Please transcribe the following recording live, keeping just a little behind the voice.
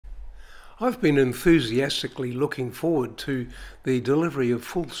I've been enthusiastically looking forward to the delivery of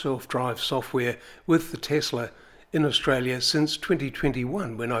full self-drive software with the Tesla in Australia since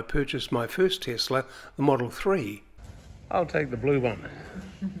 2021 when I purchased my first Tesla, the Model 3. I'll take the blue one.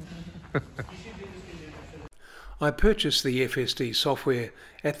 I purchased the FSD software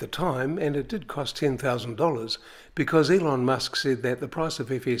at the time and it did cost $10,000 because Elon Musk said that the price of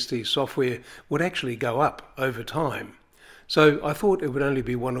FSD software would actually go up over time. So I thought it would only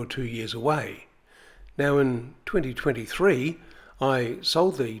be 1 or 2 years away. Now in 2023, I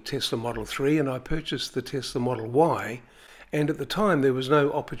sold the Tesla Model 3 and I purchased the Tesla Model Y, and at the time there was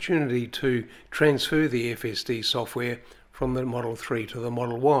no opportunity to transfer the FSD software from the Model 3 to the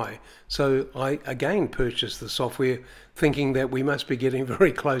Model Y. So I again purchased the software thinking that we must be getting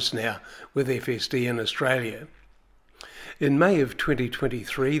very close now with FSD in Australia. In May of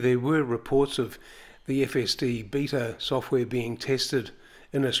 2023 there were reports of the FSD beta software being tested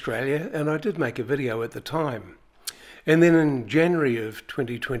in Australia, and I did make a video at the time. And then in January of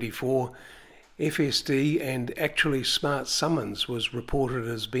 2024, FSD and actually Smart Summons was reported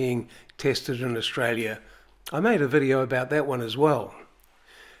as being tested in Australia. I made a video about that one as well.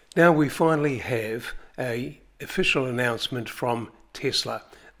 Now we finally have an official announcement from Tesla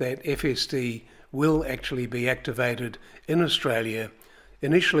that FSD will actually be activated in Australia,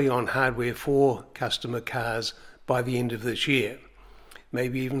 initially on hardware 4 customer cars by the end of this year,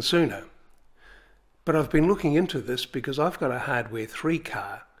 maybe even sooner. But I've been looking into this because I've got a hardware 3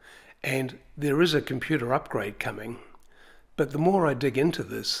 car and there is a computer upgrade coming. But the more I dig into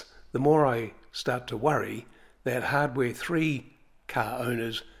this, the more I start to worry that hardware 3 car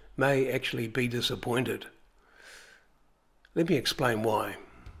owners may actually be disappointed. Let me explain why.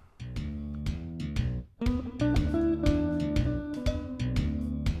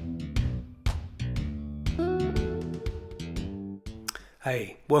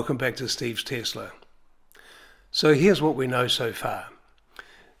 Hey, welcome back to Steve's Tesla. So here's what we know so far.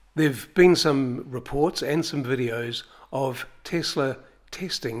 There've been some reports and some videos of Tesla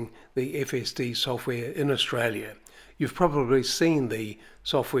testing the FSD software in Australia. You've probably seen the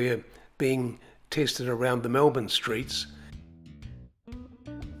software being tested around the Melbourne streets.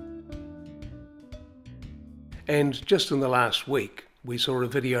 And just in the last week, we saw a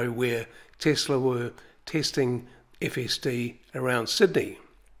video where Tesla were testing FSD around Sydney.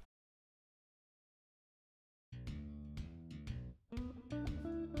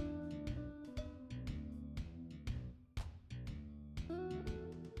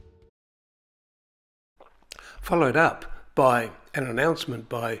 Followed up by an announcement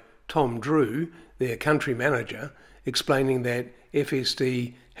by Tom Drew, their country manager, explaining that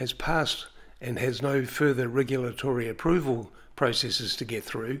FSD has passed and has no further regulatory approval processes to get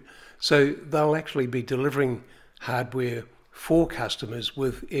through, so they'll actually be delivering hardware for customers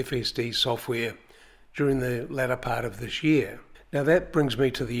with FSD software during the latter part of this year. Now that brings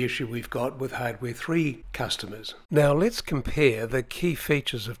me to the issue we've got with hardware 3 customers. Now let's compare the key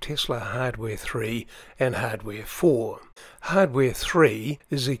features of Tesla hardware 3 and hardware 4. Hardware 3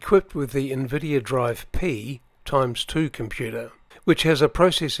 is equipped with the NVIDIA Drive P x2 computer, which has a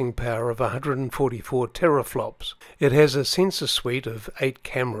processing power of 144 teraflops. It has a sensor suite of 8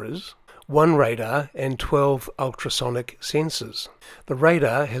 cameras, 1 radar and 12 ultrasonic sensors. The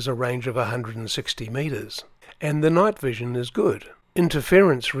radar has a range of 160 meters, and the night vision is good.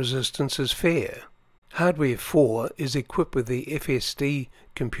 Interference resistance is fair. Hardware 4 is equipped with the FSD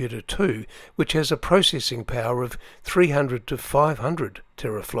computer 2, which has a processing power of 300 to 500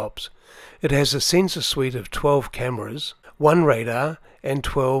 teraflops. It has a sensor suite of 12 cameras, 1 radar and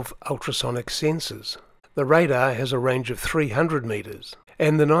 12 ultrasonic sensors. The radar has a range of 300 meters,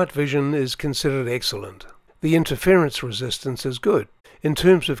 and the night vision is considered excellent. The interference resistance is good. In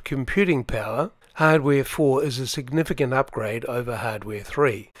terms of computing power, hardware 4 is a significant upgrade over hardware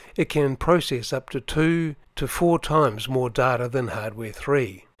 3. It can process up to 2 to 4 times more data than hardware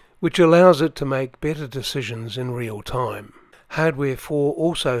 3, which allows it to make better decisions in real time. Hardware 4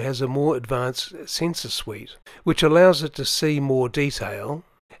 also has a more advanced sensor suite, which allows it to see more detail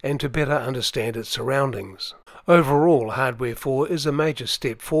and to better understand its surroundings. Overall, hardware 4 is a major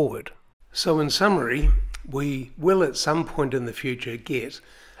step forward. So in summary, we will at some point in the future get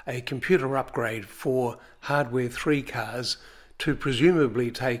a computer upgrade for hardware 3 cars to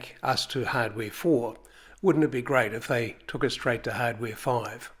presumably take us to hardware 4. Wouldn't it be great if they took us straight to hardware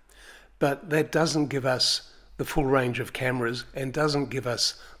 5? But that doesn't give us the full range of cameras and doesn't give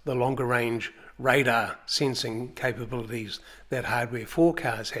us the longer range radar sensing capabilities that hardware 4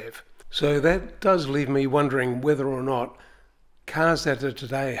 cars have. So that does leave me wondering whether or not cars that are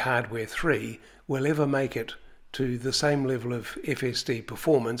today hardware 3 will ever make it to the same level of FSD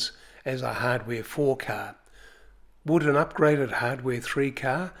performance as a hardware 4 car. Would an upgraded hardware 3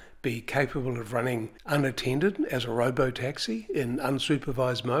 car be capable of running unattended as a robo-taxi in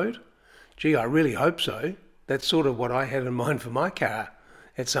unsupervised mode? Gee, I really hope so. That's sort of what I had in mind for my car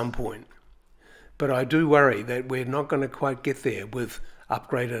at some point. But I do worry that we're not going to quite get there with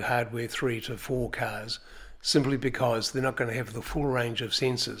upgraded hardware 3 to 4 cars, simply because they're not going to have the full range of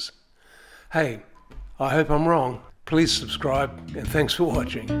sensors. Hey, I hope I'm wrong. Please subscribe, and thanks for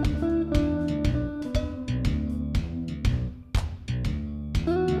watching.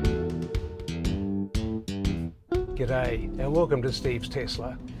 G'day, and welcome to Steve's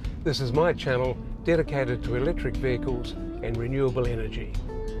Tesla. This is my channel dedicated to electric vehicles and renewable energy.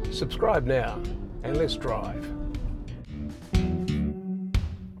 Subscribe now, and let's drive.